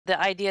The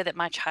idea that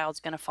my child's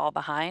going to fall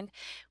behind,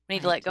 we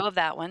need to let Right. go of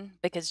that one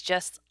because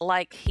just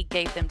like he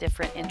gave them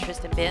different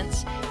interests and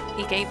bents,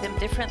 he gave them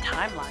different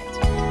timelines.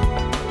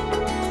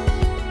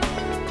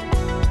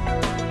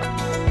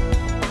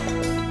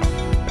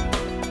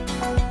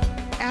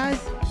 As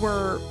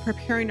we're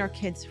preparing our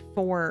kids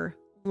for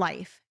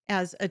life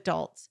as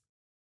adults,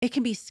 it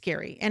can be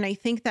scary. And I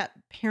think that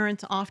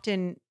parents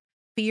often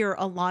fear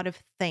a lot of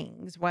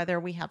things, whether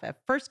we have a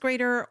first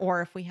grader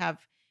or if we have,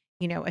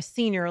 a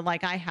senior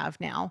like I have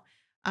now,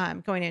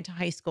 going into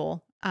high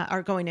school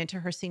or going into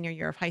her senior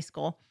year of high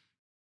school.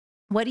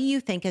 What do you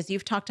think, as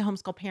you've talked to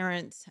homeschool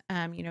parents,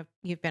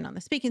 you've been on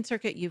the speaking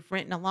circuit, you've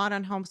written a lot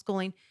on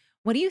homeschooling.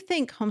 What do you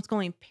think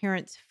homeschooling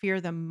parents fear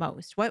the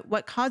most?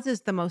 What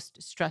causes the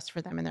most stress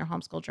for them in their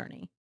homeschool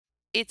journey?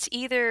 It's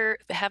either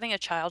having a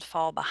child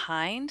fall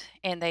behind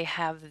and they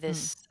have Mm,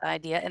 this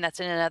idea, and that's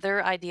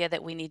another idea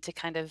that we need to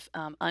kind of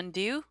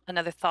undo.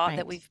 Another thought that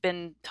right. we've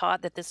been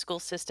taught that the school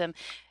system,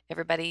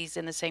 everybody's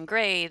in the same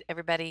grade,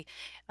 everybody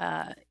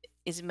uh,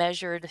 is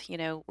measured,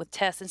 with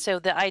tests. And so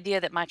the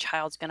idea that my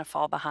child's going to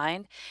fall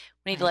behind,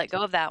 we need to let Right.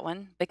 go of that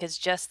one because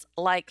just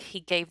like he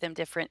gave them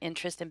different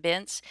interests and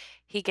bents,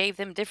 he gave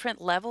them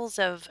different levels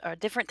of or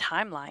different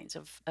timelines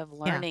of Yeah.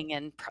 learning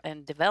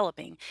and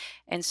developing.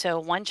 And so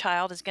one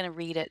child is going to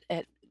read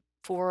at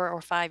 4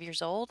 or 5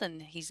 years old,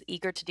 and he's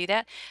eager to do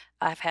that.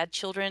 I've had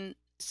children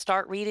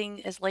start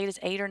reading as late as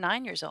 8 or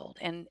 9 years old,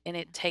 and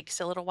it takes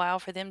a little while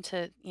for them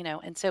to,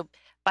 and so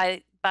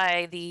by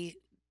the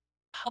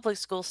public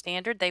school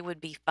standard, they would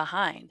be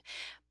behind.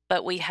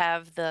 But we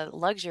have the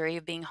luxury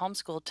of being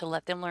homeschooled to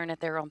let them learn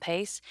at their own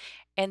pace.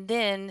 And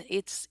then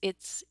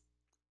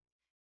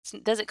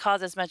doesn't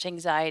cause as much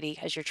anxiety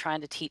as you're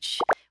trying to teach.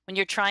 When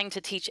you're trying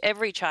to teach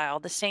every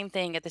child the same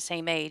thing at the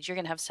same age, you're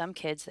going to have some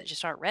kids that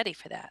just aren't ready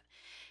for that.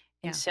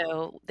 And Yeah.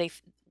 so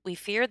we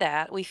fear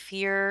that. We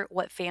fear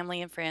what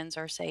family and friends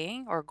are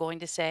saying or going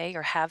to say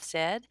or have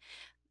said.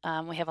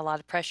 We have a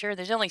lot of pressure.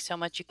 There's only so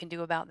much you can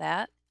do about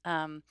that.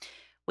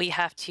 We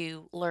have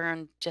to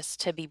learn just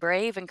to be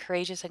brave and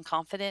courageous and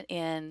confident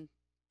in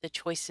the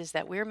choices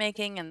that we're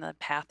making and the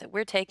path that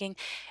we're taking,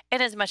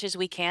 and as much as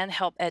we can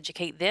help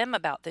educate them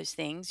about those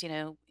things.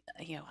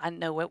 I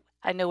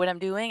know what I'm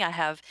doing. I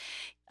have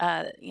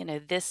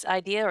this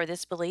idea or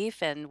this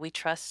belief, and we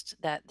trust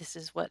that this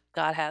is what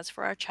God has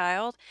for our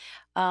child.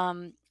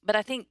 But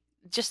I think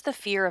just the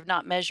fear of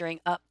not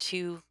measuring up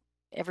to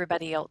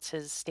everybody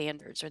else's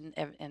standards,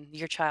 and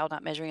your child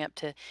not measuring up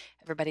to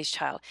everybody's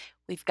child.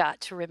 We've got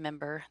to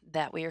remember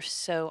that we are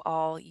so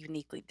all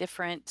uniquely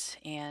different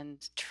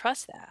and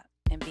trust that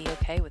and be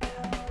okay with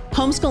that.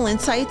 Homeschool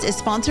Insights is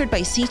sponsored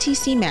by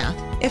CTC Math.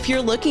 If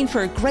you're looking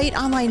for a great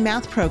online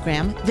math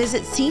program,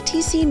 visit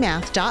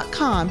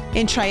ctcmath.com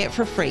and try it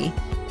for free.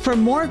 For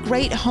more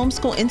great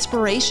homeschool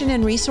inspiration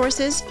and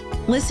resources,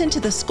 listen to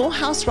the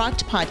Schoolhouse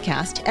Rocked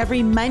podcast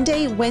every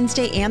Monday,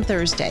 Wednesday, and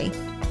Thursday.